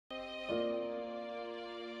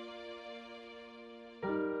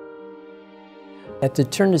At the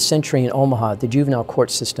turn of the century in Omaha, the juvenile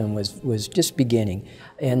court system was just beginning.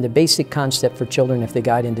 And the basic concept for children, if they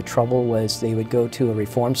got into trouble, was they would go to a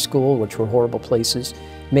reform school, which were horrible places,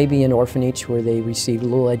 maybe an orphanage where they received a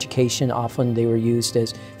little education. Often they were used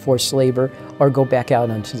as forced labor, or go back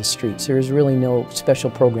out onto the streets. There was really no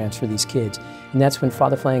special programs for these kids. And that's when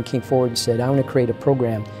Father Flanagan came forward and said, I want to create a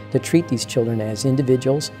program to treat these children as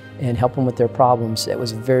individuals and help them with their problems. That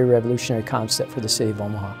was a very revolutionary concept for the city of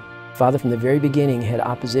Omaha. Father from the very beginning had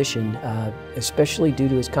opposition, especially due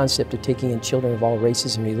to his concept of taking in children of all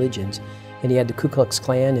races and religions. And he had the Ku Klux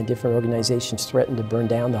Klan and different organizations threaten to burn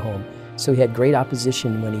down the home. So he had great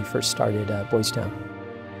opposition when he first started Boys Town.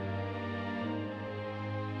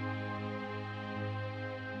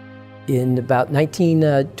 In about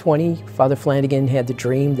 1920, Father Flanagan had the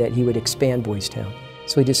dream that he would expand Boys Town.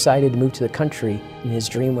 So he decided to move to the country, and his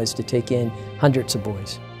dream was to take in hundreds of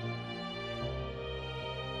boys.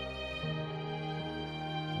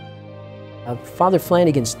 Father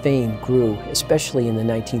Flanagan's fame grew, especially in the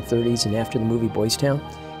 1930s and after the movie Boys Town.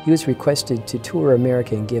 He was requested to tour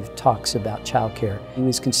America and give talks about child care. He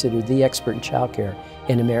was considered the expert in child care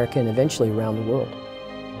in America and eventually around the world.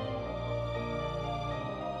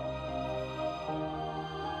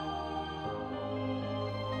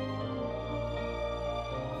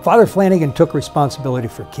 Father Flanagan took responsibility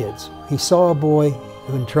for kids. He saw a boy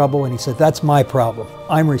in trouble and he said, that's my problem.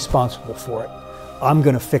 I'm responsible for it. I'm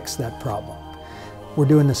going to fix that problem. We're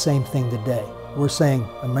doing the same thing today. We're saying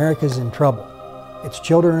America's in trouble. Its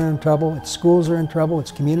children are in trouble, its schools are in trouble,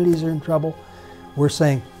 its communities are in trouble. We're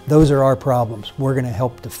saying those are our problems. We're going to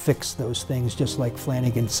help to fix those things, just like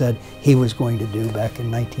Flanagan said he was going to do back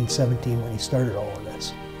in 1917 when he started all of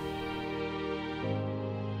this.